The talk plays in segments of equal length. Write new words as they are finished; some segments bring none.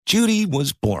Judy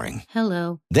was boring.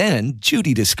 Hello. Then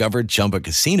Judy discovered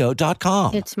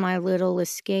ChumbaCasino.com. It's my little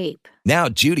escape. Now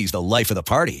Judy's the life of the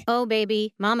party. Oh,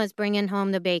 baby, mama's bringing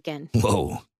home the bacon.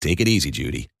 Whoa, take it easy,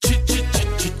 Judy.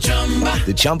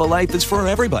 The Chumba life is for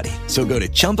everybody. So go to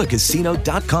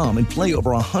ChumbaCasino.com and play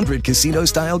over 100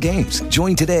 casino-style games.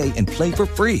 Join today and play for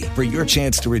free for your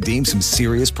chance to redeem some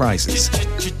serious prizes.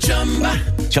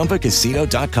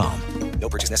 ChumbaCasino.com. No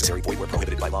purchase necessary. Void where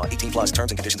prohibited by law. 18 plus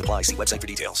terms and conditions apply. See website for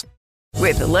details.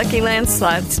 With the Lucky Land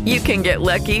Slots, you can get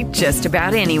lucky just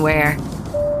about anywhere.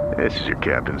 This is your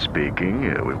captain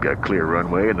speaking. We've got clear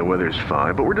runway and the weather's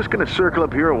fine, but we're just going to circle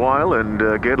up here a while and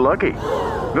get lucky.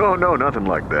 No, nothing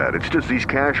like that. It's just these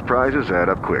cash prizes add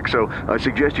up quick. So I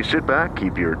suggest you sit back,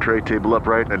 keep your tray table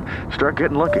upright, and start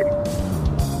getting lucky.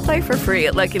 Play for free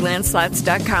at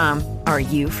LuckyLandSlots.com. Are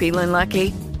you feeling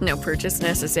lucky? No purchase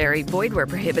necessary. Void where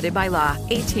prohibited by law.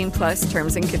 18 plus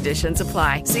terms and conditions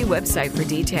apply. See website for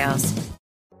details.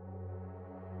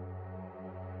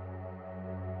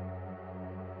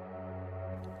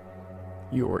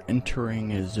 You are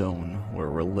entering a zone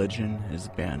where religion is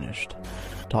banished.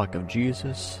 Talk of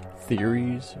Jesus,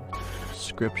 theories,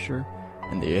 scripture,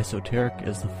 and the esoteric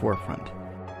is the forefront.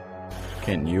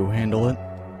 Can you handle it?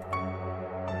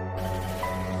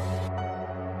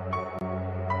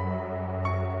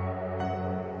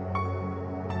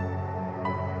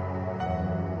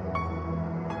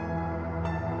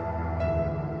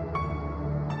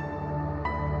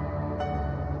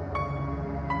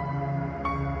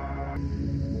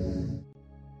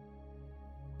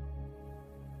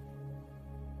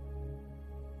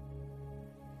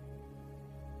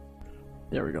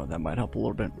 There we go, that might help a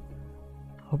little bit.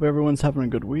 Hope everyone's having a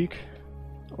good week,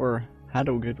 or had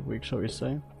a good week, shall we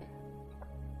say.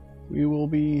 We will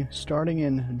be starting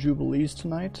in Jubilees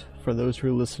tonight, for those who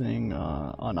are listening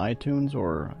on iTunes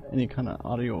or any kind of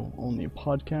audio-only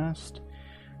podcast.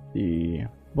 The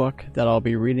book that I'll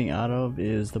be reading out of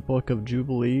is the Book of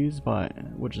Jubilees,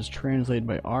 which is translated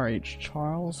by R.H.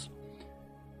 Charles.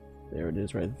 There it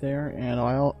is right there, and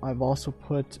I've also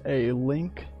put a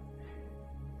link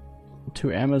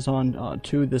to Amazon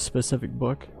to this specific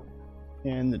book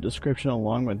in the description,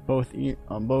 along with both of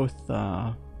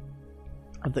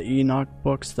the Enoch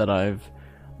books that I've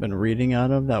been reading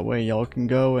out of. That way y'all can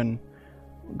go and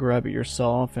grab it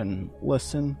yourself and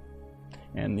listen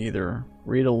and either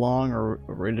read along or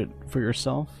read it for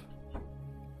yourself.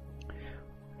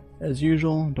 As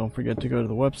usual, don't forget to go to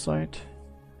the website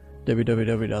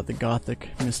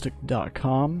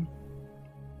www.thegothicmystic.com.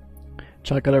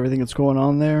 Check out everything that's going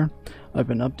on there. I've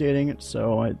been updating it,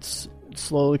 so it's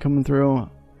slowly coming through.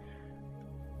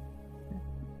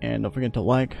 And don't forget to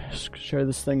like, share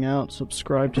this thing out,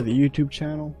 subscribe to the YouTube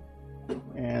channel.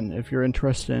 And if you're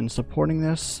interested in supporting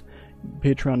this,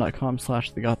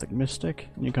 patreon.com/thegothicmystic.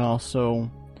 And you can also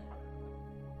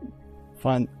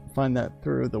find that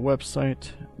through the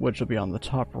website, which will be on the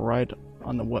top right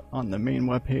on the main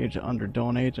webpage under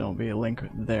donate. There'll be a link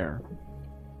there.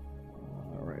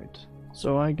 Alright.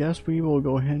 So I guess we will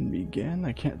go ahead and begin.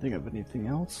 I can't think of anything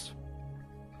else.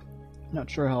 Not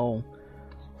sure how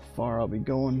far I'll be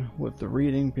going with the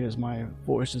reading because my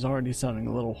voice is already sounding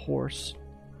a little hoarse.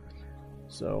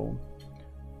 So,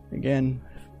 again,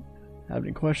 if you have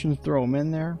any questions, throw them in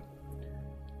there.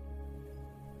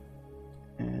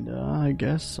 And I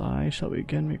guess I shall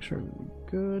begin. Make sure everything's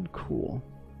good. Cool.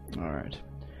 Alright.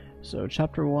 So,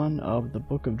 Chapter 1 of the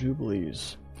Book of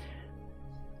Jubilees.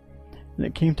 And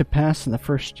it came to pass in the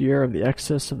first year of the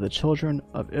exodus of the children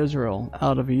of Israel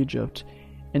out of Egypt,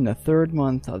 in the 3rd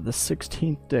month of the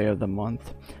 16th day of the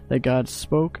month, that God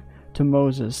spoke to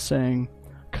Moses, saying,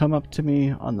 Come up to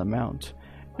me on the mount,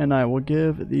 and I will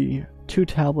give thee 2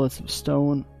 tablets of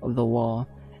stone of the law,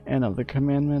 and of the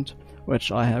commandment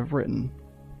which I have written,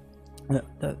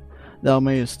 that thou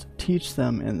mayest teach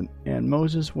them. And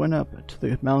Moses went up to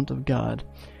the mount of God,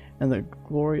 and the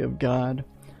glory of God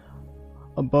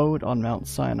abode on Mount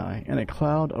Sinai, and a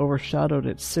cloud overshadowed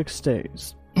it 6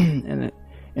 days. And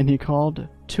he called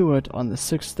to it on the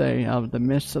 6th day out of the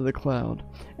midst of the cloud,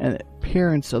 and the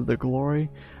appearance of the glory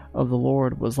of the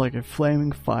Lord was like a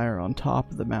flaming fire on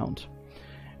top of the mount.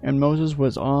 And Moses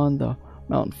was on the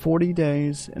mount 40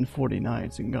 days and 40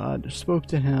 nights, and God spoke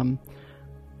to him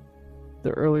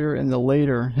the earlier and the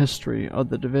later history of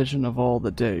the division of all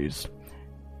the days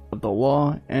of the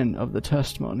law and of the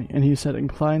testimony. And he said,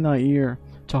 Incline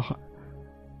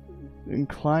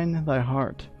thy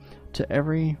heart to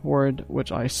every word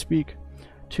which I speak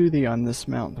to thee on this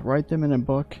mount. Write them in a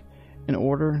book, in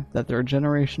order that their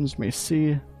generations may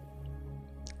see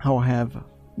how I have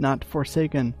not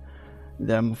forsaken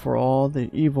them for all the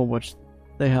evil which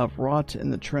they have wrought in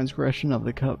the transgression of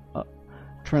the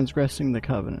transgressing the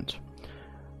covenant,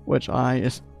 which I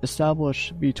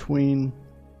established between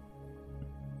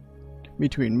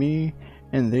me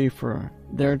and thee for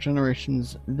their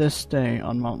generations this day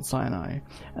on Mount Sinai.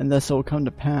 And thus it will come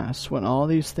to pass, when all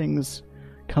these things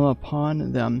come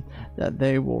upon them, that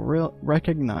they will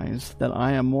recognize that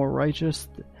I am more righteous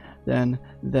than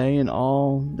they in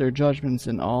all their judgments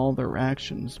and all their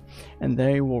actions, and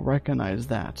they will recognize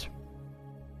that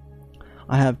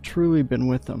I have truly been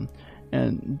with them.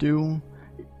 And do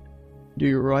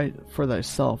you write for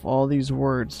thyself all these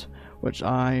words which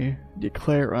I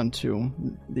declare unto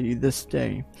thee this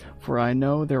day, for I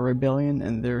know their rebellion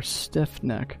and their stiff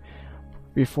neck,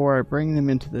 before I bring them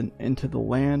into the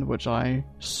land which I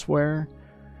swear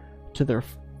to their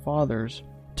fathers,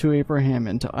 to Abraham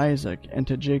and to Isaac and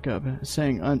to Jacob,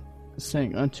 saying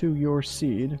unto your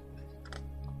seed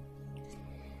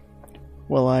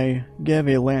will I give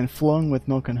a land flowing with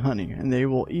milk and honey, and they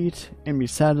will eat and be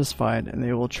satisfied, and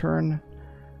they will turn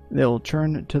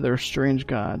to their strange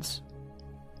gods,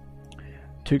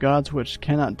 to gods which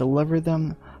cannot deliver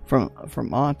them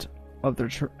from aught of their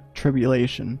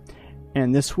tribulation.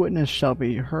 And this witness shall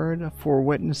be heard for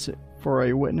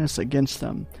a witness against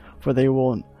them, for they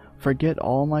will forget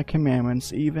all my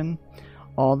commandments, even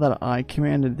all that I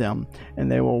commanded them,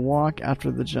 and they will walk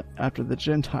after the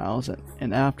Gentiles,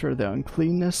 and after their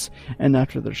uncleanness, and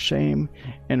after their shame,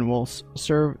 and will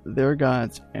serve their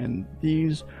gods, and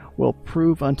these will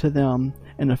prove unto them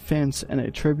an offense and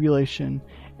a tribulation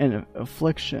and an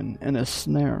affliction and a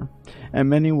snare. And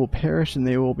many will perish, and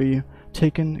they will be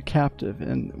taken captive,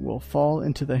 and will fall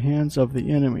into the hands of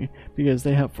the enemy, because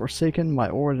they have forsaken my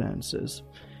ordinances,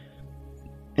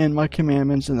 and my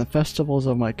commandments, and the festivals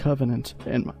of my covenant,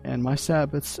 and my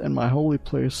Sabbaths, and my holy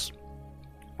place,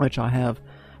 which I have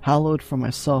hallowed for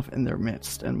myself in their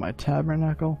midst, and my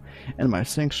tabernacle, and my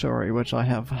sanctuary, which I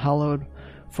have hallowed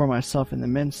for myself in the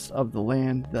midst of the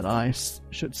land, that I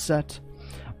should set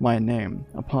my name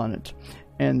upon it,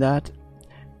 and that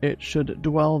it should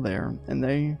dwell there. And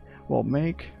they will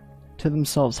make to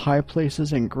themselves high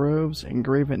places and groves and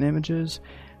graven images,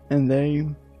 and they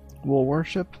will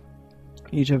worship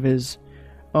each of his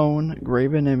own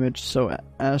graven image, so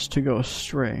as to go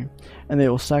astray. And they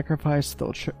will sacrifice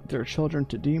their children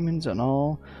to demons, and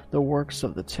all the works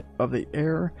of the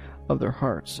error of their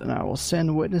hearts. And I will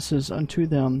send witnesses unto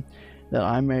them, that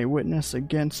I may witness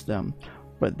against them,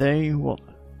 but they will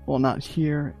not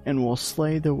hear, and will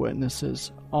slay the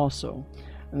witnesses also.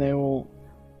 And they will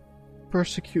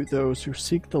persecute those who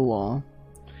seek the law,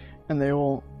 and they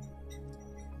will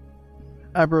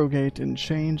abrogate and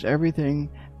change everything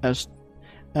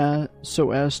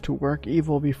so as to work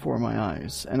evil before my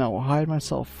eyes. And I will hide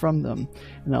myself from them,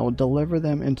 and I will deliver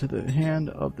them into the hand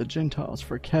of the Gentiles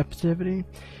for captivity,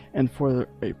 and for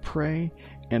a prey,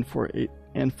 and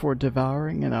for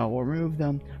devouring. And I will remove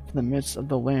them from the midst of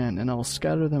the land, and I will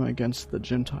scatter them against the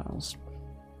Gentiles.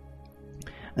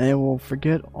 And they will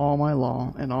forget all my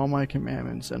law and all my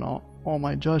commandments and all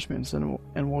my judgments, and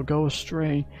will go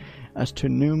astray as to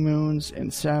new moons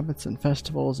and Sabbaths and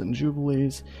festivals and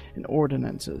jubilees and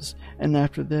ordinances. And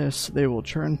after this they will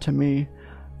turn to me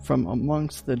from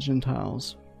amongst the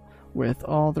Gentiles with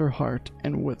all their heart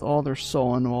and with all their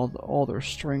soul and all their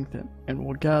strength, and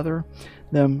will gather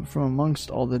them from amongst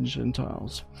all the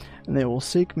Gentiles. And they will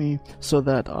seek me, so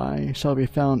that I shall be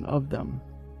found of them.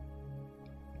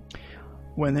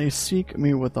 When they seek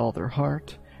me with all their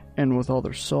heart and with all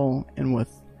their soul,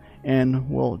 and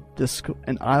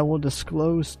I will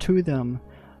disclose to them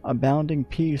abounding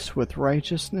peace with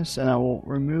righteousness, and I will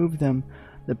remove them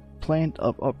the plant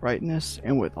of uprightness,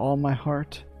 and with all my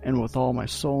heart and with all my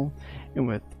soul,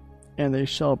 and they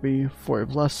shall be for a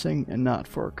blessing and not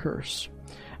for a curse.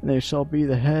 And they shall be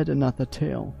the head and not the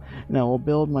tail. And I will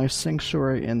build my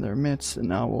sanctuary in their midst,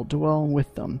 and I will dwell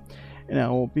with them. And I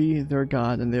will be their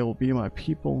God, and they will be my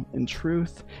people in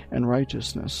truth and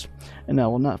righteousness. And I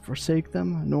will not forsake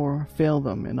them, nor fail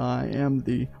them, and I am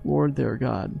the Lord their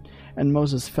God. And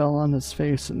Moses fell on his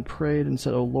face and prayed and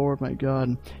said, O Lord my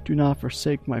God, do not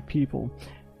forsake my people,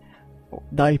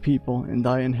 thy people, and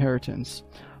thy inheritance,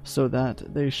 so that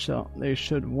they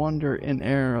should wander in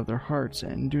error of their hearts,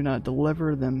 and do not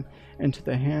deliver them into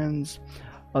the hands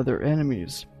of their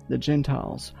enemies, the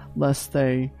Gentiles, lest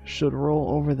they should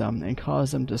roll over them and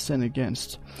cause them to sin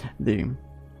against thee.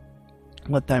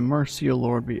 Let thy mercy, O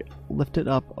Lord, be lifted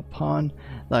up upon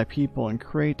thy people, and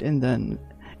create in them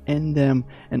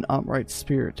an upright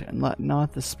spirit, and let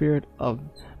not the spirit of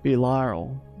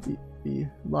Belial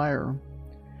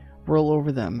rule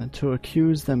over them, to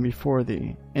accuse them before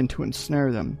thee, and to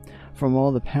ensnare them from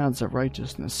all the paths of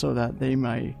righteousness, so that they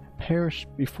may perish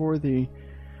before thee,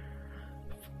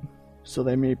 so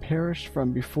they may perish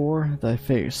from before thy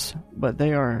face. But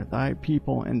they are thy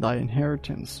people and thy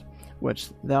inheritance, which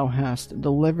thou hast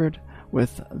delivered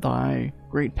with thy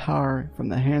great power from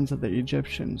the hands of the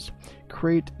Egyptians.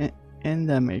 Create in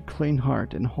them a clean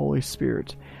heart and holy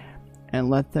spirit, and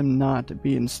let them not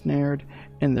be ensnared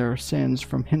in their sins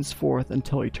from henceforth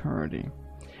until eternity.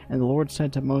 And the Lord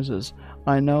said to Moses,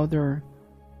 I know their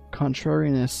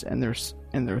contrariness and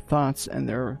their thoughts and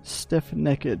their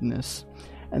stiff-neckedness,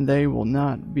 and they will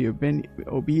not be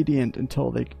obedient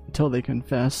until they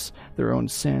confess their own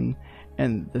sin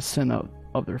and the sin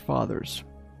of their fathers.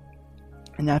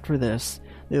 And after this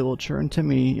they will turn to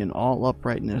me in all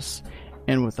uprightness,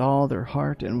 and with all their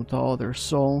heart and with all their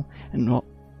soul,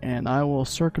 and I will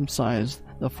circumcise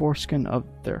the foreskin of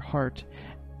their heart,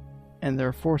 and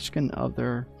their foreskin of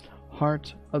their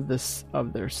heart of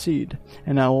their seed,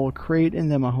 and I will create in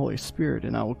them a holy spirit,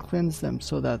 and I will cleanse them,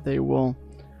 so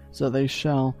they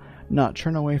shall not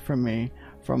turn away from me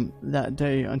from that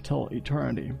day until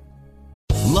eternity.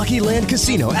 Lucky Land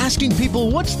Casino, asking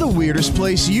people, what's the weirdest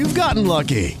place you've gotten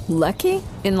lucky? Lucky?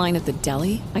 In line at the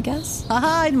deli, I guess?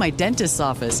 Aha, in my dentist's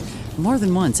office. More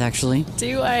than once, actually.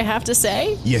 Do I have to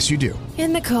say? Yes, you do.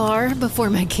 In the car before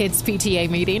my kids' PTA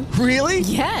meeting. Really?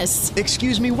 Yes.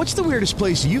 Excuse me, what's the weirdest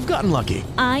place you've gotten lucky?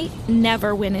 I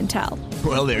never win and tell.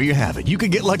 Well, there you have it. You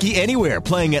can get lucky anywhere,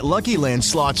 playing at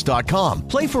LuckyLandSlots.com.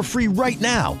 Play for free right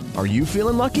now. Are you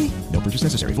feeling lucky? No purchase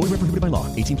necessary. Void where prohibited by law.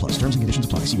 18+. Terms and conditions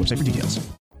apply. See website for details.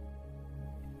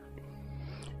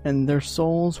 And their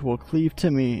souls will cleave to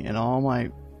me in all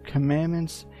my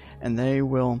commandments, and they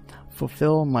will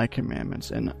fulfill my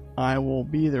commandments, and I will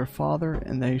be their father,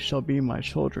 and they shall be my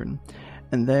children,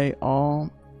 and they all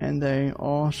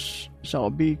shall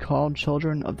be called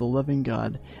children of the living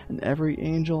God. And every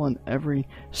angel and every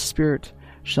spirit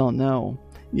shall know,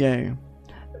 yea,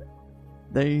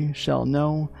 they shall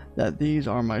know that these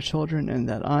are my children, and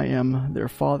that I am their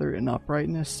father in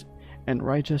uprightness and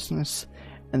righteousness,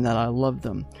 and that I love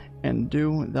them. And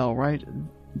do thou write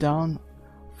down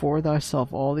for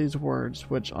thyself all these words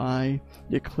which I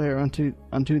declare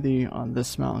unto thee on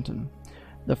this mountain,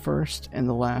 the first and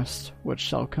the last, which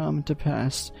shall come to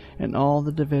pass in all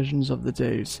the divisions of the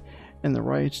days, in the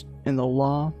right, in the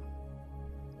law,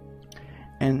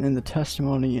 and in the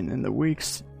testimony, and in the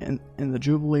weeks, and in the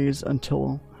jubilees,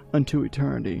 unto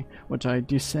eternity, which I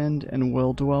descend and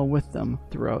will dwell with them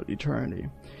throughout eternity.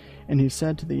 And he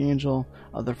said to the angel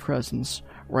of the presence,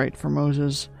 Write for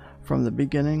Moses from the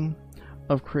beginning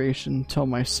of creation till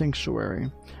my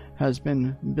sanctuary has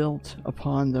been built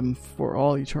upon them for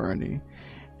all eternity.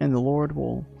 And the Lord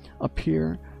will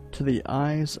appear to the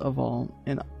eyes of all,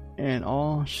 and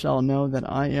all shall know that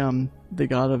I am the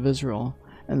God of Israel,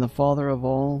 and the Father of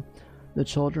all the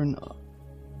children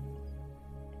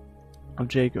of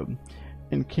Jacob,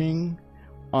 and King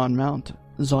on Mount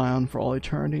Zion for all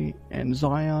eternity. And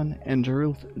Zion and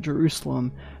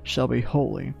Jerusalem shall be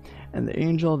holy. And the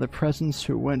angel of the presence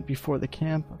who went before the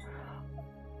camp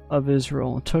of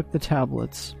Israel took the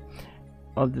tablets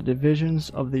of the divisions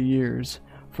of the years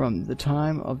from the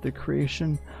time of the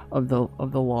creation of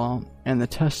the law, and the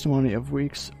testimony of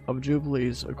weeks of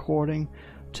jubilees, according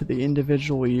to the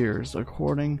individual years,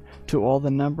 according to all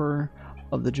the number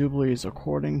of the jubilees,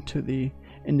 according to the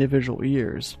individual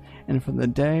years, and from the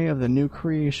day of the new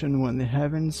creation, when the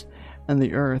heavens and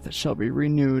the earth shall be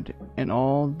renewed, and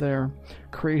all their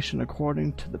creation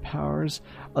according to the powers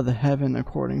of the heaven,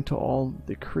 according to all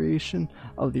the creation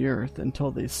of the earth,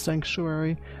 until the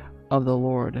sanctuary of the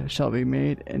Lord shall be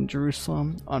made in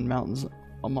Jerusalem on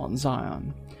Mount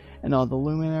Zion, and all the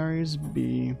luminaries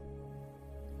be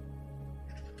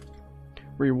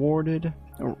renewed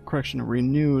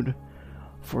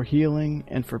for healing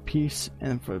and for peace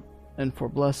and for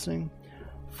blessing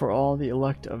for all the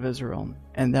elect of Israel,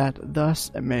 and that thus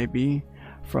it may be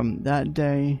from that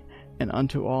day and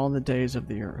unto all the days of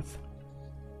the earth.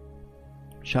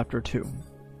 Chapter 2.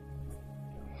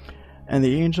 And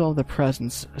the angel of the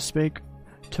presence spake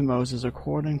to Moses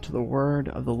according to the word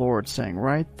of the Lord, saying,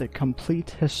 Write the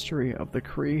complete history of the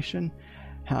creation,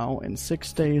 how in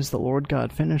 6 days the Lord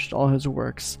God finished all his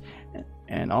works,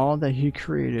 and all that he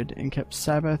created, and kept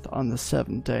Sabbath on the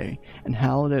seventh day, and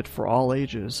hallowed it for all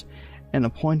ages, and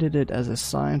appointed it as a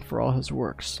sign for all his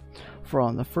works. For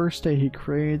on the first day he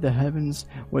created the heavens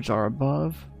which are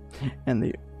above, and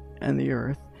the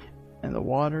earth, and the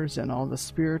waters, and all the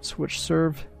spirits which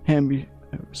serve him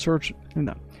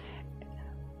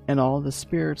and all the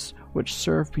spirits which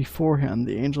serve before him,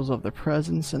 the angels of the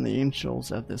presence, and the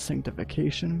angels of the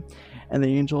sanctification, and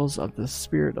the angels of the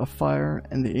spirit of fire,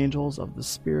 and the angels of the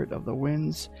spirit of the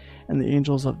winds, and the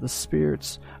angels of the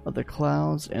spirits of the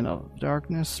clouds, and of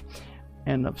darkness,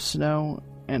 and of snow,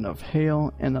 and of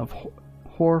hail, and of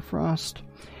hoarfrost,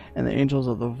 and the angels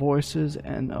of the voices,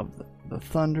 and of the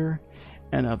thunder,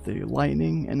 and of the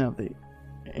lightning, and of the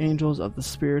angels of the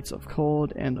spirits of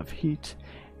cold, and of heat,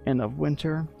 and of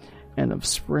winter, and of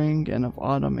spring, and of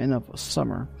autumn, and of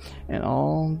summer, and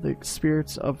all the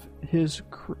spirits of his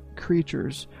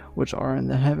creatures which are in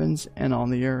the heavens and on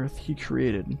the earth he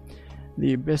created.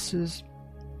 The abysses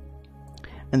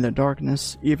and the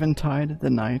darkness, eventide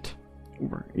and night,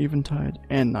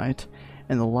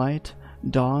 and the light,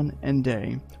 dawn and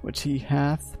day, which he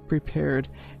hath prepared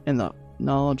in the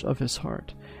knowledge of his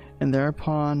heart. And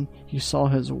thereupon he saw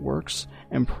his works,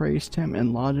 and praised him,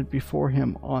 and lauded before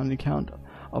him on account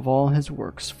of all his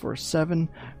works. For 7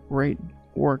 great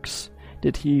works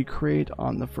did he create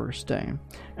on the first day.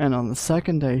 And on the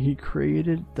second day he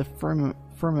created the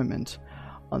firmament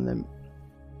in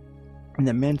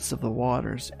the midst of the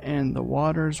waters, and the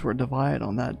waters were divided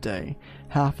on that day.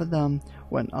 Half of them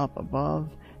went up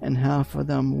above, and half of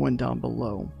them went down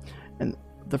below, and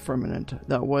the firmament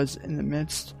that was in the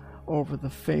midst over the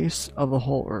face of the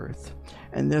whole earth.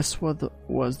 And this was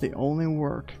the only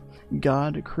work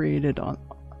God created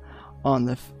on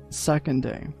the second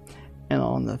day. And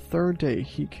on the third day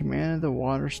he commanded the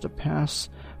waters to pass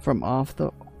from off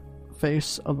the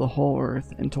face of the whole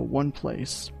earth into one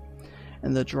place,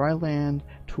 and the dry land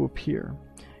to appear.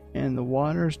 And the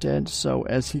waters did so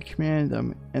as he commanded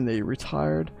them, and they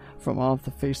retired from off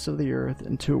the face of the earth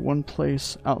into one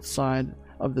place outside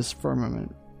of this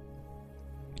firmament.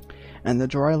 And the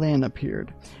dry land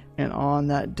appeared, and on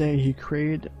that day he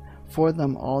created for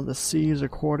them all the seas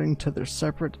according to their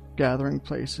separate gathering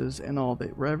places, and all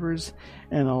the rivers,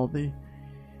 and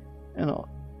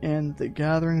the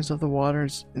gatherings of the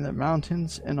waters in the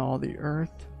mountains, and all the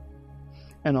earth,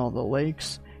 and all the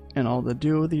lakes, and all the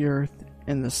dew of the earth,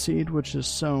 and the seed which is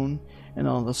sown, and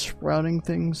all the sprouting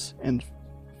things, and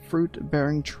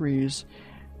fruit-bearing trees,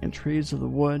 and trees of the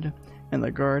wood, and the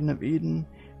garden of Eden,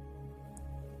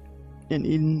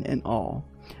 and all.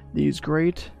 These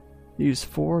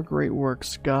 4 great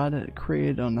works God had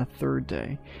created on the third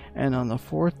day. And on the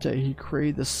fourth day he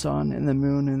created the sun, and the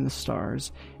moon, and the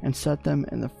stars, and set them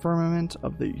in the firmament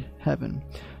of the heaven,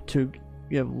 to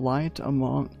give light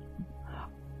upon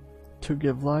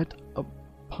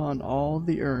all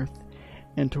the earth,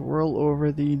 and to rule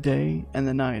over the day and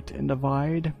the night, and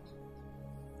divide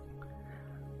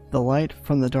the light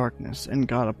from the darkness. And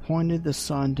God appointed the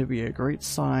sun to be a great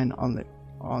sign on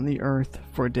the earth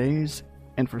for days,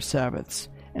 and for Sabbaths,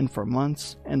 and for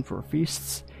months, and for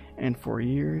feasts, and for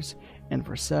years, and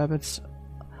for Sabbaths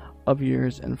of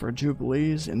years, and for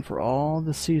jubilees, and for all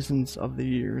the seasons of the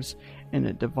years. And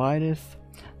it divideth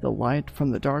the light from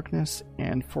the darkness,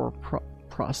 and for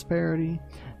prosperity,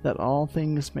 that all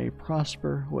things may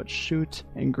prosper which shoot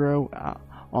and grow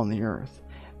on the earth.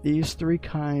 These 3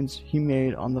 kinds he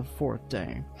made on the fourth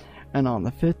day. And on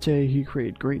the fifth day he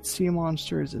created great sea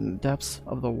monsters in the depths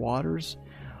of the waters,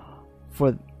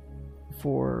 for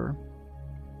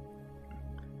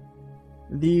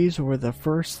these were the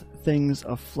first things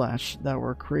of flesh that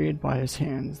were created by his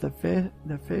hands, the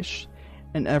fish,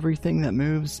 and everything that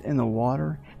moves in the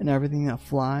water, and everything that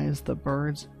flies, the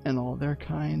birds, and all their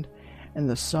kind. And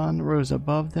the sun rose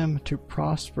above them to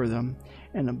prosper them,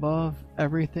 and above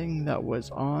everything that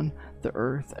was on the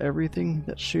earth, everything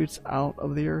that shoots out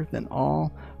of the earth, and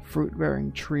all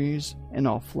fruit-bearing trees, and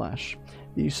all flesh.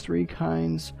 These 3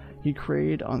 kinds he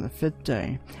created on the 5th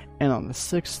day. And on the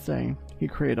 6th day he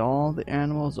created all the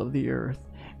animals of the earth,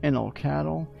 and all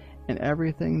cattle, and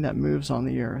everything that moves on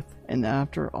the earth. And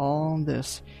after all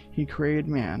this he created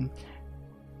man.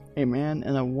 A man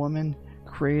and a woman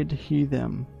created he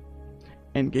them,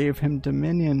 and gave him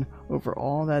dominion over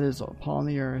all that is upon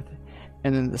the earth,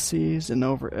 and in the seas, and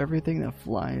over everything that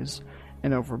flies,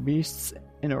 and over beasts,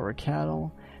 and over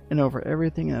cattle, and over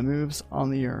everything that moves on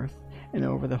the earth, and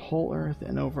over the whole earth,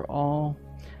 and over all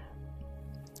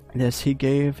this he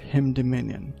gave him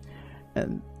dominion.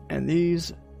 And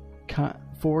these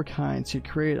 4 kinds he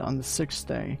created on the 6th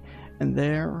day, and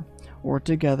there were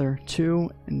together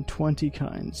 22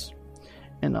 kinds.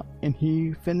 And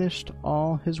he finished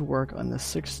all his work on the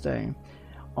 6th day,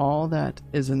 all that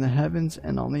is in the heavens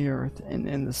and on the earth, and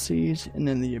in the seas, and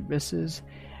in the abysses,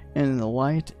 and in the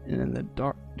light, and in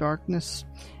the darkness,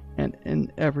 and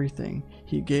in everything.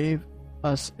 He gave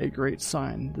us a great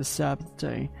sign, the Sabbath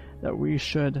day, that we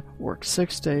should work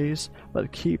 6 days,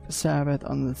 but keep Sabbath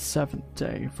on the 7th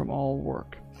day from all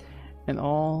work. And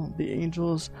all the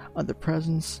angels of the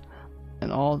presence,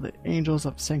 and all the angels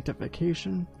of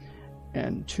sanctification,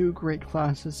 and 2 great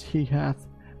classes he hath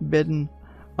bidden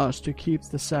us to keep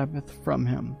the Sabbath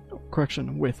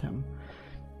with him,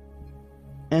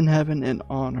 in heaven and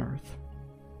on earth.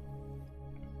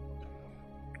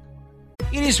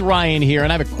 It is Ryan here,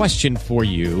 and I have a question for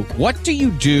you. What do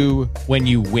you do when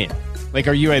you win? Like,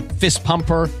 are you a fist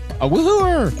pumper, a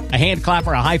woohooer, a hand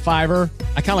clapper, a high fiver?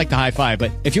 I kind of like the high five,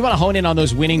 but if you want to hone in on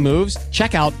those winning moves,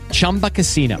 check out Chumba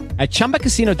Casino. At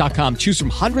ChumbaCasino.com, choose from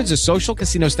hundreds of social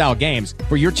casino-style games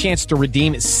for your chance to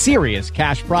redeem serious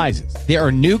cash prizes. There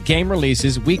are new game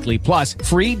releases weekly, plus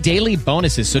free daily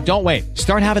bonuses, so don't wait.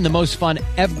 Start having the most fun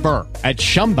ever at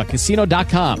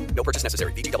ChumbaCasino.com. No purchase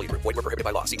necessary. VGW. Void where prohibited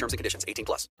by law. See terms and conditions.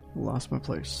 18+. Lost my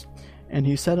place. And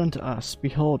he said unto us,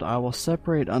 Behold, I will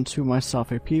separate unto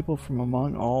myself a people from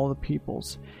among all the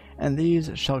peoples, and these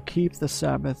shall keep the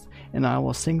Sabbath, and I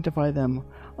will sanctify them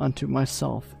unto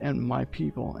myself and my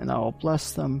people, and I will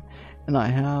bless them. And I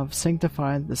have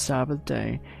sanctified the Sabbath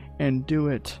day, and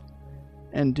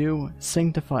do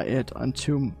sanctify it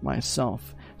unto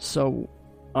myself. So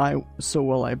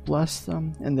will I bless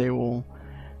them, and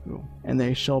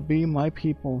they shall be my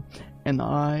people, and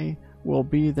I will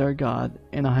be their God.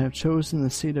 And I have chosen the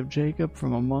seed of Jacob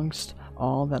from amongst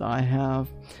all that I have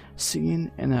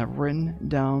seen, and have written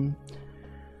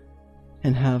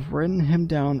him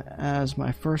down as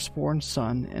my firstborn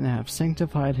son, and have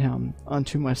sanctified him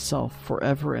unto myself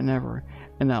forever and ever.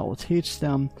 And I will teach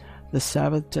them the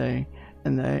Sabbath day,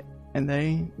 and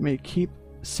they may keep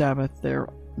Sabbath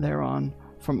thereon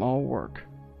from all work.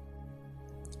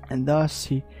 And thus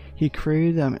he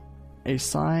created them a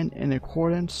sign in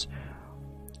accordance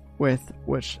with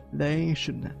which they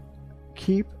should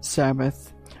keep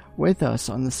Sabbath with us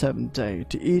on the 7th day,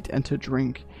 to eat and to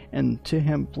drink, and to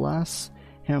him bless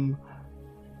him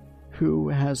who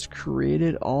has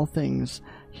created all things.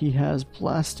 He has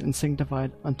blessed and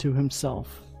sanctified unto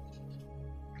himself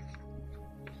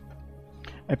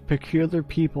a peculiar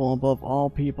people above all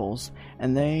peoples,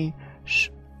 and that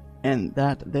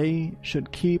they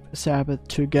should keep Sabbath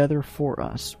together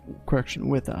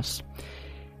with us.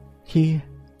 He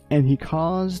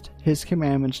caused his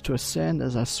commandments to ascend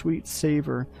as a sweet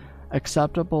savor,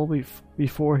 acceptable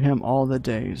before him all the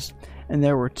days. And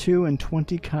there were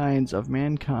 22 kinds of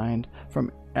mankind, from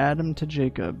Adam to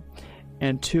Jacob,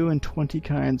 and 22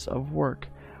 kinds of work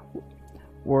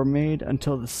were made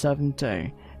until the 7th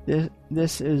day.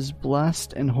 This is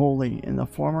blessed and holy, and the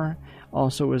former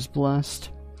also is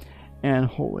blessed and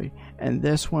holy. And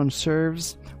this one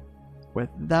serves with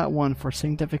that one for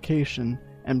sanctification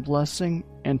and blessing.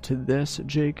 And to this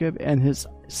Jacob and his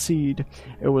seed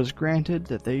it was granted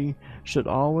that they should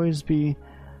always be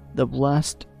the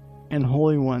blessed and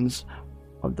holy ones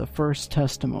of the first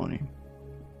testimony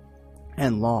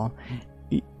and law,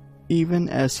 even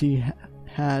as he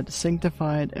had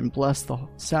sanctified and blessed the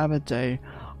Sabbath day.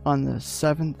 On the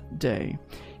 7th day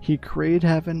he created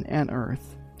heaven and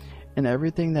earth, and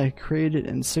everything that he created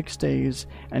in 6 days,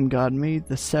 and God made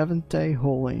the 7th day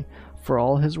holy for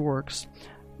all his works.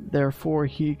 Therefore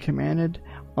he commanded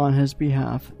on his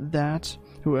behalf that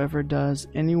whoever does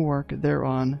any work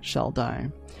thereon shall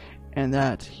die, and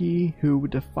that he who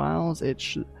defiles it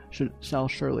shall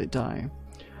surely die.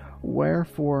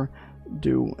 Wherefore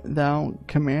do thou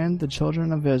command the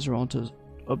children of Israel to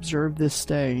observe this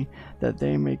day, that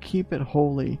they may keep it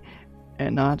holy,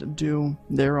 and not do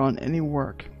thereon any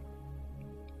work,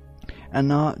 and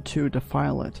not to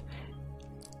defile it,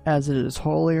 as it is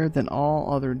holier than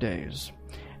all other days.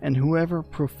 And whoever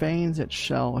profanes it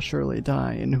shall surely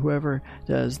die, and whoever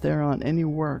does thereon any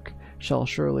work shall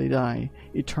surely die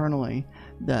eternally,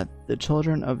 that the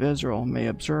children of Israel may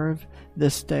observe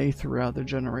this day throughout their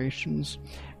generations,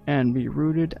 and be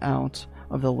rooted out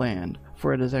of the land.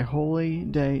 For it is a holy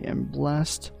day and a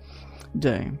blessed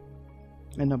day.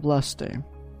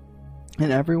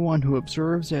 And everyone who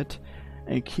observes it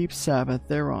and keeps Sabbath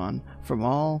thereon from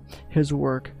all his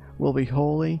work will be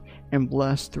holy and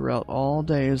blessed throughout all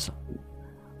days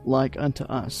like unto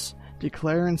us.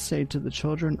 Declare and say to the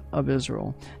children of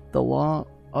Israel the law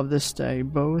of this day,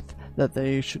 both that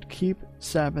they should keep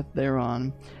Sabbath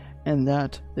thereon, and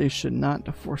that they should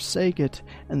not forsake it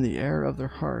in the error of their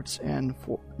hearts, and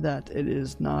that it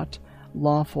is not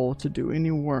lawful to do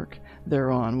any work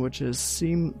thereon which is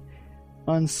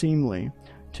unseemly,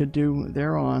 to do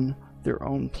thereon their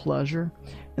own pleasure,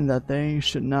 and that they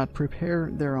should not prepare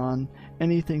thereon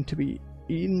anything to be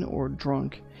eaten or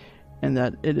drunk, and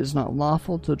that it is not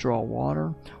lawful to draw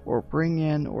water, or bring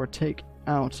in or take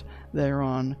out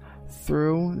thereon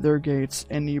through their gates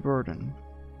any burden,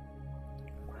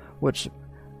 which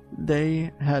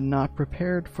they had not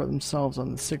prepared for themselves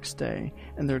on the 6th day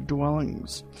in their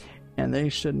dwellings, and they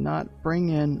should not bring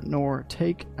in nor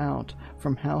take out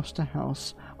from house to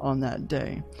house on that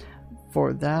day,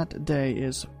 for that day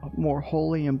is more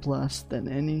holy and blessed than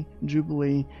any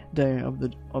Jubilee day of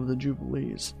the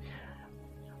Jubilees.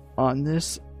 On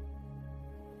this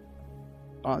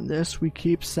we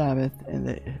keep Sabbath in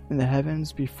the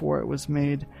heavens before it was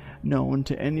made known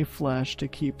to any flesh to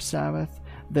keep Sabbath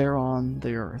thereon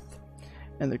the earth.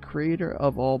 And the Creator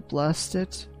of all blessed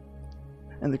it,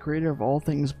 and the Creator of all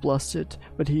things blessed it,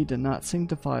 but he did not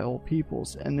sanctify all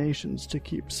peoples and nations to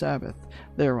keep Sabbath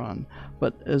thereon,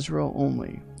 but Israel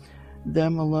only.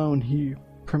 Them alone he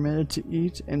permitted to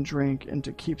eat and drink and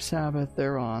to keep Sabbath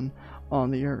thereon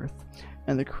on the earth.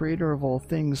 And the Creator of all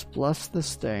things blessed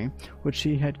this day, which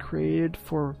he had created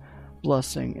for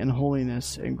blessing and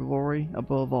holiness and glory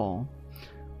above all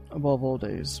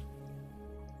days.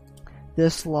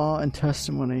 This law and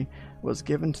testimony was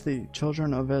given to the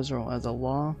children of Israel as a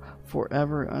law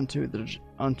forever unto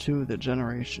the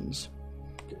generations.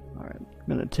 Alright, I'm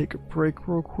going to take a break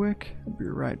real quick. I'll be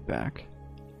right back.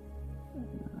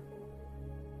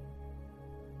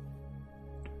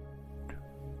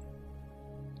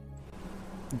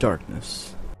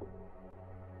 Darkness.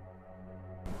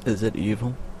 Is it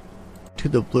evil? To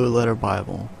the Blue Letter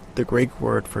Bible, the Greek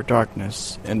word for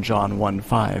darkness in John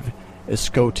 1:5 is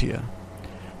scotia.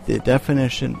 The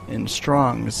definition in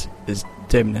Strong's is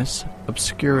dimness,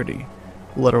 obscurity,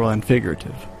 literal and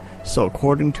figurative. So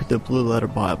according to the Blue Letter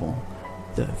Bible,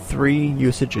 the three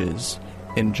usages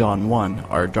in John 1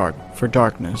 are for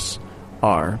darkness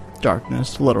are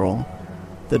darkness, literal,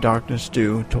 the darkness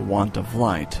due to want of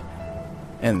light,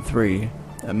 and 3,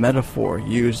 a metaphor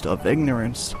used of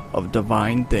ignorance of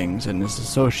divine things and its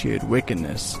associated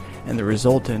wickedness and the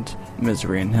resultant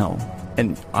misery in hell.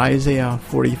 In Isaiah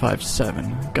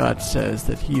 45:7, God says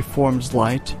that he forms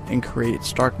light and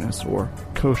creates darkness, or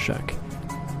koshek.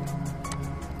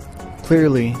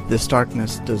 Clearly, this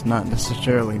darkness does not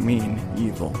necessarily mean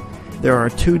evil. There are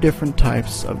two different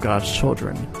types of God's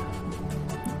children: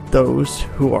 those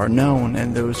who are known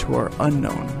and those who are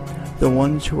unknown. The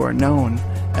ones who are known,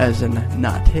 as in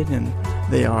not hidden,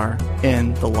 they are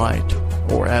in the light,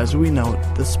 or as we note,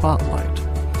 the spotlight.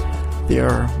 They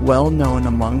are well known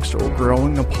amongst or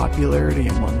growing in popularity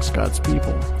amongst God's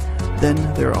people. Then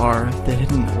there are the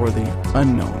hidden or the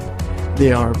unknown.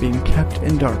 They are being kept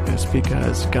in darkness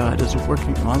because God is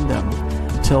working on them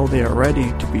until they are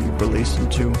ready to be released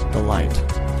into the light.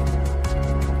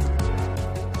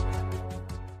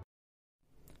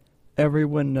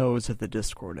 Everyone knows of the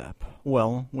Discord app.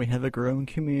 Well, we have a growing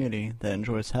community that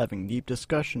enjoys having deep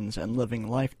discussions and living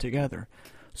life together.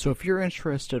 So if you're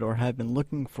interested or have been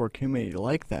looking for a community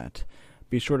like that,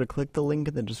 be sure to click the link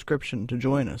in the description to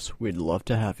join us. We'd love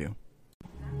to have you.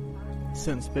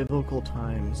 Since biblical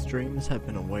times, dreams have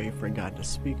been a way for God to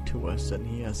speak to us, and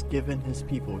he has given his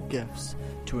people gifts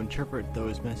to interpret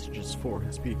those messages for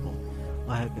his people.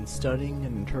 I have been studying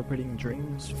and interpreting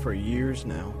dreams for years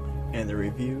now, and the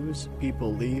reviews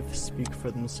people leave speak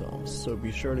for themselves, so be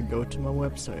sure to go to my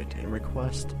website and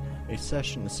request a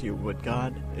session to see what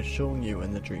God is showing you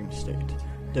in the dream state.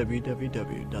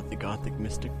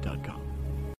 www.thegothicmystic.com.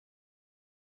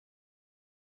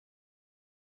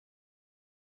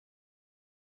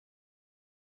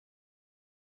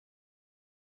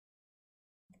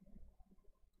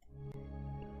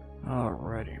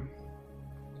 Alrighty.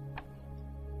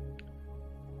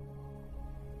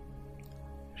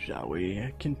 Shall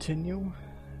we continue?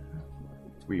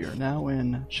 We are now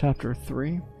in chapter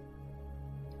 3.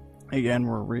 Again,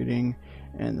 we're reading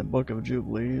in the Book of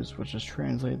Jubilees, which is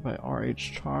translated by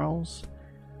R.H. Charles.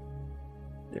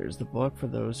 There's the book for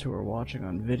those who are watching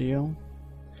on video.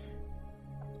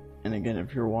 And again,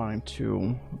 if you're wanting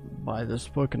to buy this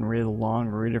book and read along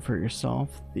or read it for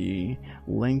yourself, the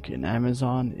link in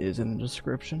Amazon is in the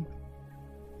description.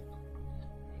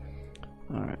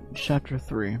 Alright, chapter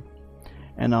 3.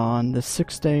 And on the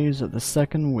 6 days of the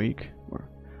second week,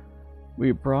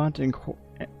 we brought in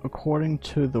according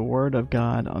to the word of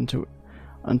God unto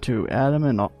Adam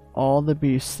and all the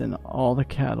beasts and all the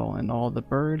cattle and all the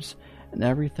birds and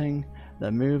everything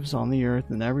that moves on the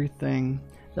earth and everything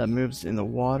that moves in the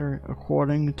water,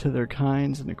 according to their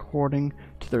kinds and according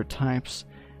to their types,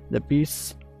 the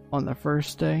beasts on the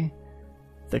first day,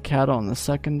 the cattle on the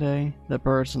second day, the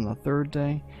birds on the third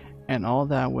day, and all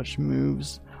that which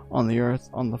moves on the earth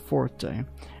on the fourth day,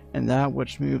 and that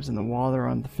which moves in the water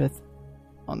on the fifth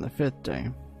day.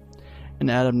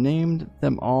 And Adam named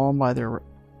them all by their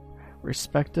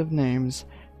respective names,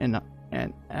 and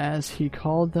as he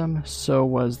called them, so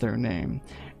was their name.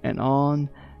 And on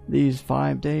these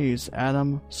 5 days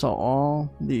Adam saw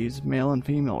all these, male and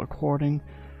female, according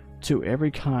to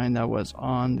every kind that was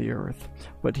on the earth.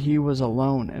 But he was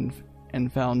alone,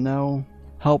 and found no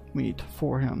helpmeet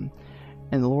for him.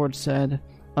 And the Lord said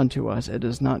unto us, It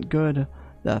is not good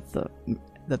that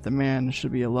the man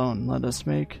should be alone. Let us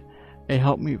make a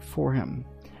helpmeet for him.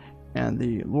 And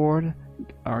the Lord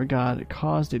our God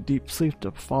caused a deep sleep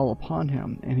to fall upon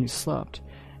him, and he slept.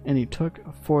 And he took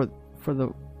for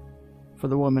the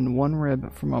woman one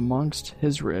rib from amongst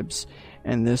his ribs,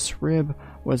 and this rib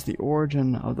was the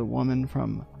origin of the woman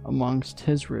from amongst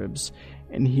his ribs.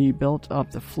 And he built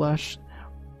up the flesh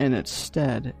in its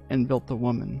stead, and built the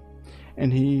woman.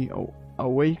 And he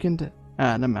awakened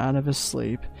Adam out of his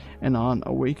sleep, and on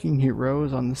awaking he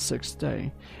rose on the 6th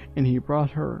day. And he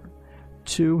brought her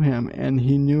to him, and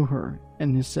he knew her.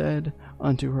 And he said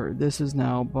unto her, This is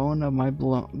now bone of my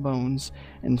bones,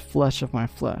 and flesh of my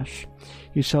flesh.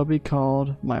 She shall be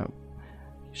called my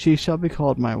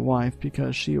wife,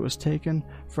 because she was taken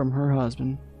from her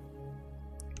husband.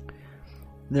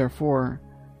 Therefore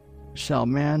shall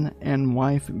man and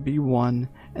wife be one,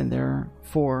 and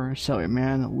therefore shall a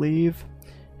man leave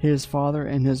his father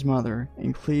and his mother,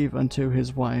 and cleave unto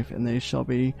his wife, and they shall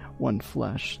be one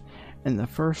flesh. And the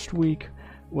first week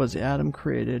was Adam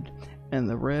created, and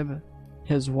the rib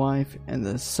his wife, and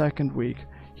the 2nd week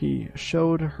he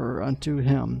showed her unto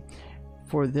him.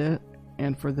 For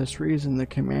this reason the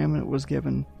commandment was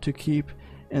given, to keep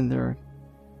in their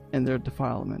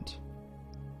defilement.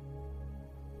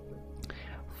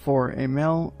 For a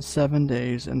male 7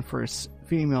 days, and for a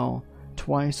female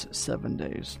twice 7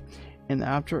 days. And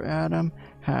after Adam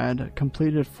had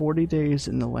completed 40 days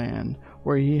in the land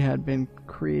where he had been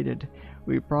created,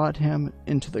 we brought him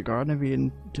into the Garden of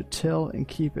Eden to till and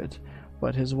keep it.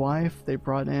 But his wife they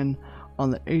brought in on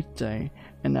the 8th day,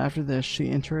 and after this she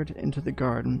entered into the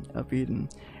Garden of Eden.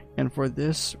 And for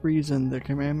this reason the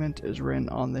commandment is written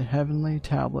on the heavenly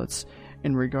tablets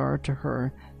in regard to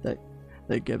her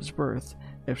that gives birth.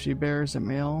 If she bears a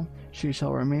male, she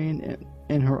shall remain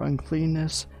in her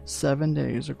uncleanness 7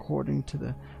 days, according to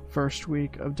the first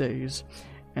week of days,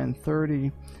 and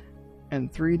 3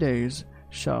 days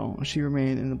shall she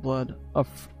remain in the blood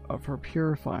of her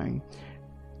purifying,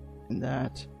 and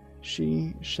that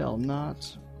she shall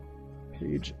not,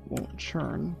 page won't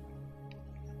churn,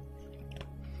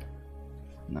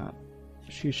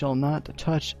 she shall not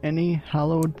touch any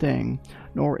hallowed thing,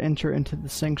 nor enter into the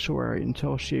sanctuary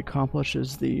until she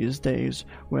accomplishes these days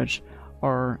which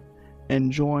are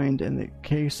enjoined in the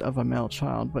case of a male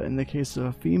child. But in the case of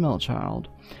a female child,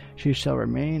 she shall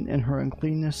remain in her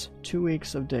uncleanness 2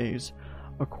 weeks of days,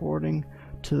 according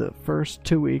to the first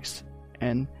 2 weeks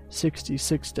and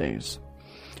 66 days,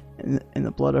 in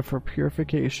the blood of her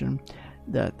purification,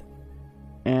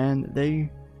 and they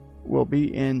will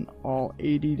be in all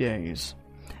 80 days.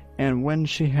 And when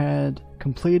she had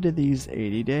completed these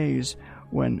 80 days,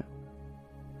 when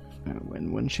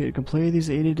she had completed these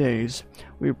 80 days,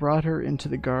 we brought her into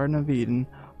the Garden of Eden,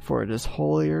 for it is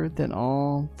holier than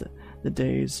all the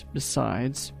days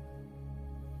besides.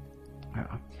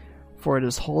 For it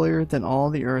is holier than all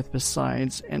the earth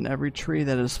besides, and every tree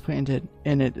that is planted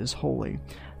in it is holy.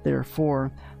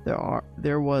 Therefore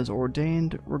there was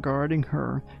ordained regarding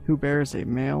her who bears a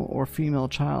male or female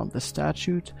child the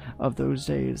statute of those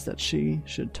days, that she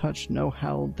should touch no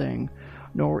hallowed thing,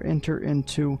 nor enter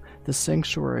into the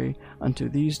sanctuary unto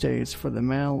these days, for the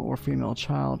male or female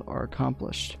child are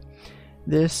accomplished.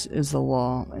 This is the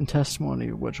law and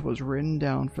testimony which was written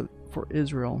down for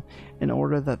Israel, in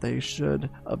order that they should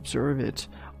observe it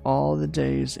all the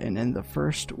days, and in the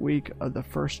first week of the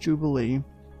first Jubilee.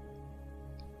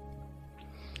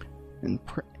 In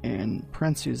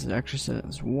parentheses, it actually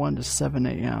says 1 to 7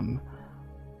 a.m.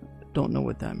 Don't know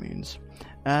what that means.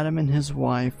 Adam and his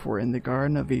wife were in the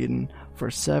Garden of Eden for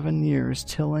 7 years,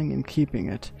 tilling and keeping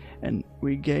it. And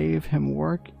we gave him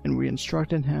work, and we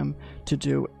instructed him to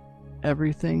do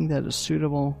everything that is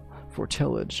suitable for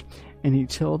tillage. And he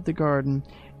tilled the garden,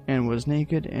 and was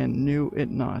naked, and knew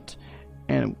it not,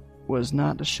 and was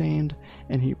not ashamed.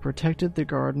 And he protected the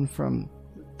garden from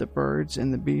the birds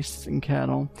and the beasts and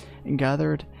cattle, and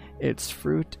gathered its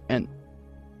fruit, and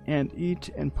eat,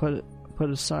 and put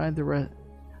aside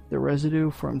the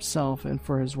residue for himself and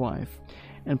for his wife,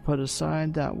 and put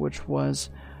aside that which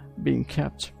was being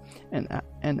kept. And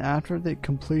after the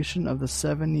completion of the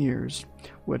 7 years,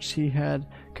 which he had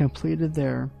completed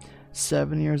there,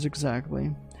 7 years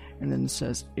exactly, and then it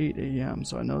says 8 a.m.,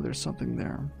 so I know there's something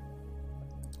there.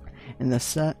 in the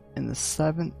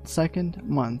second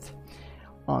month,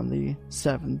 on the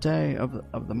 7th day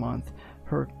of the month,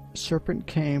 her serpent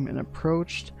came and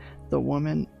approached the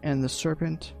woman, and the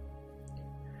serpent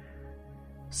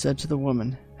said to the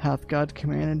woman, Hath God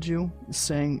commanded you,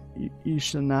 saying, Ye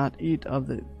shall not eat of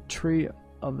the tree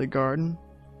of the garden?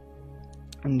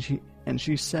 And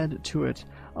she said to it,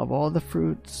 Of all the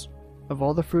fruit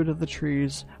of the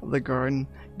trees of the garden,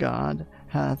 God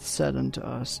hath said unto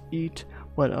us, Eat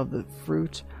but of the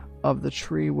fruit of the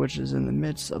tree which is in the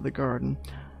midst of the garden.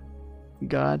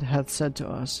 God hath said to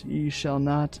us, Ye shall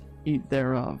not eat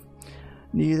thereof,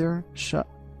 neither shall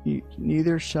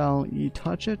ye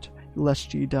touch it,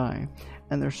 lest ye die.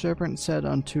 And the serpent said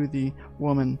unto the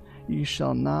woman, Ye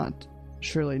shall not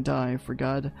surely die, for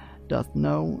God doth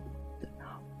know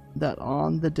that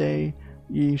on the day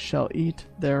ye shall eat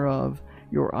thereof,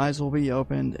 your eyes will be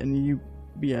opened, and ye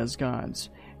be as gods,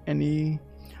 and ye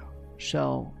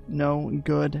shall know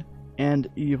good and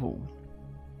evil.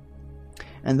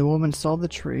 And the woman saw the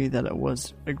tree, that it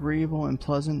was agreeable and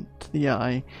pleasant to the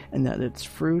eye, and that its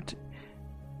fruit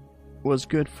was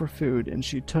good for food, and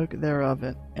she took thereof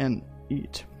it and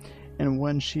eat. And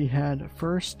when she had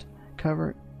first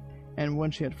covered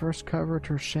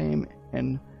her shame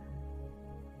and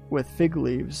with fig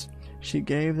leaves, she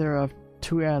gave thereof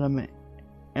to Adam,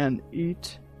 and he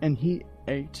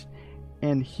ate,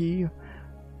 and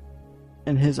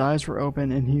his eyes were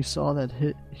open, and he saw that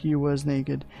he was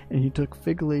naked, and he took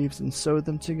fig leaves and sewed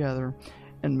them together,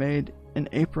 and made an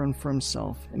apron for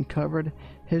himself, and covered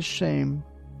his shame.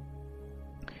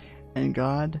 And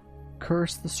God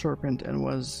cursed the serpent, and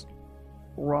was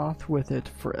wroth with it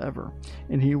forever.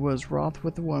 And he was wroth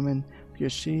with the woman,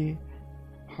 because she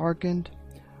hearkened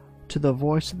to the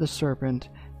voice of the serpent,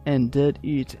 and did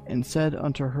eat, and said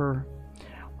unto her,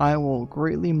 I will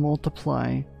greatly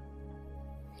multiply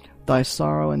thy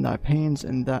sorrow and thy pains,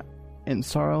 and that in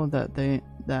sorrow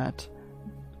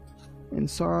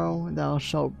thou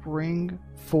shalt bring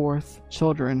forth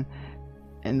children,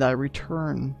 and thy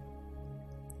return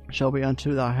shall be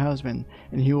unto thy husband,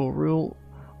 and he will rule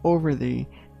over thee.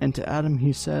 And to Adam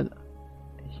he said,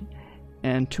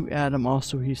 and to Adam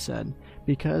also he said,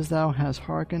 Because thou hast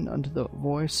hearkened unto the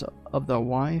voice of thy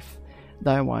wife,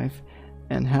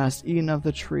 and hast eaten of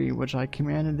the tree which I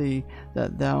commanded thee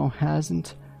that thou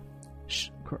hadst,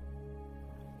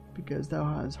 because thou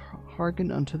hast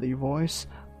hearkened unto the voice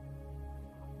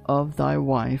of thy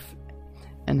wife,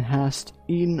 and hast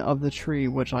eaten of the tree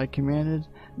which I commanded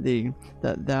thee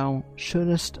that thou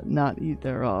shouldest not eat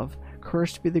thereof.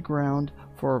 Cursed be the ground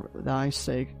for thy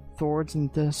sake, thorns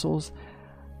and thistles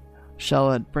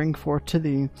shall it bring forth to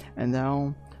thee, and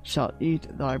thou shalt eat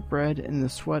thy bread in the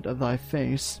sweat of thy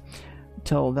face,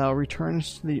 till thou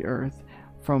returnest to the earth,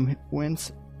 from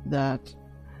whence thou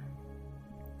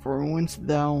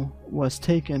wast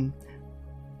taken.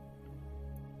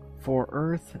 For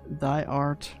earth thou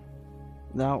art,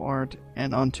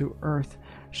 and unto earth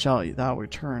shalt thou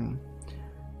return.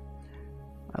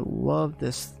 I love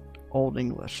this Old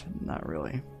English, not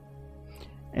really.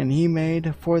 And he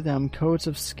made for them coats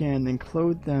of skin, and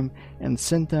clothed them, and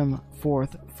sent them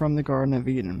forth from the Garden of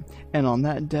Eden. And on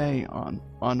that day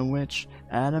on which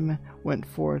Adam went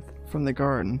forth from the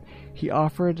garden, he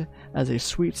offered as a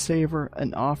sweet savor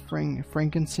an offering,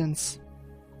 frankincense,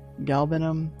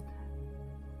 galbanum,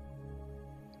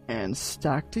 and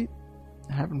stacte.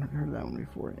 I haven't heard that one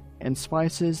before. And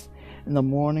spices in the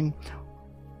morning,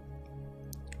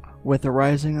 with the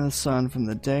rising of the sun, from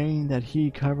the day that he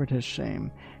covered his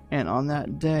shame. And on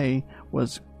that day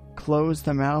was closed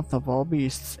the mouth of all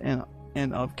beasts, and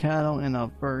of cattle, and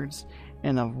of birds,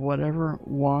 and of whatever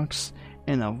walks,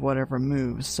 and of whatever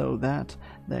moves, so that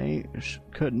they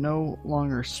could no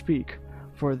longer speak,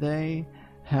 for they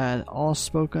had all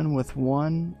spoken with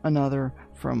one another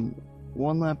from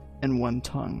one lip and one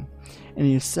tongue. And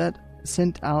he sent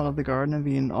out of the Garden of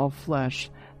Eden all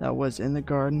flesh that was in the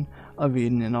Garden of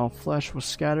Eden, and all flesh was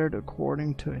scattered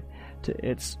according to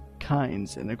its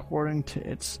kinds, and according to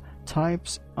its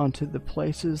types, unto the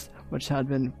places which had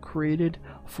been created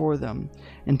for them.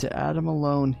 And to Adam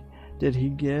alone did he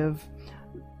give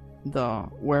the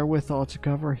wherewithal to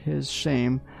cover his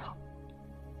shame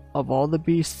of all the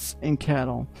beasts and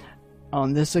cattle.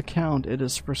 On this account it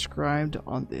is prescribed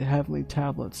on the heavenly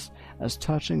tablets, as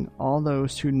touching all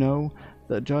those who know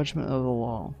the judgment of the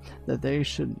law, that they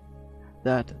should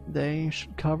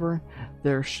cover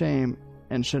their shame,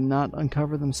 and should not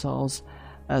uncover themselves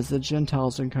as the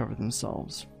Gentiles uncover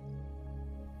themselves.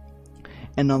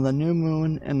 And on the new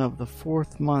moon and of the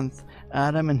 4th month,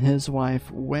 Adam and his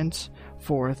wife went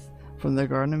forth from the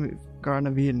Garden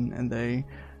of Eden, and they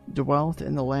dwelt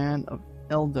in the land of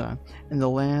Eldah in the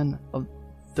land of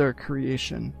their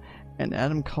creation. And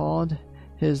Adam called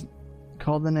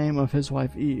the name of his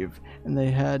wife Eve, and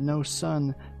they had no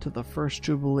son to the first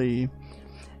Jubilee.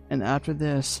 And after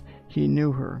this he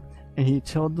knew her, and he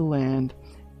tilled the land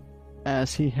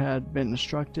as he had been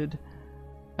instructed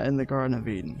in the Garden of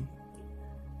Eden.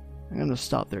 I'm going to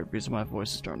stop there because my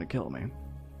voice is starting to kill me.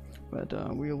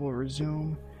 But we will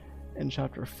resume in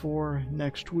chapter 4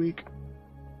 next week.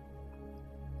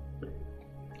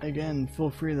 Again, feel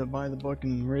free to buy the book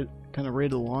and kind of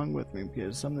read along with me,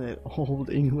 because some of that old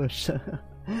English it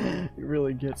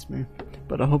really gets me.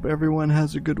 But I hope everyone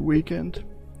has a good weekend,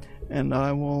 and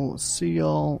I will see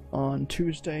y'all on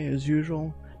Tuesday as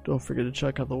usual. Don't forget to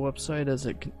check out the website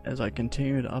as I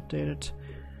continue to update it.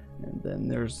 And then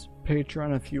there's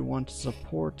Patreon if you want to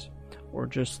support or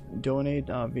just donate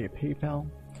via PayPal,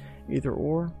 either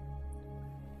or.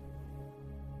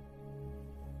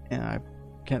 And I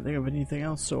can't think of anything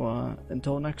else. So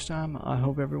until next time, I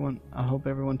hope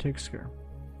everyone takes care.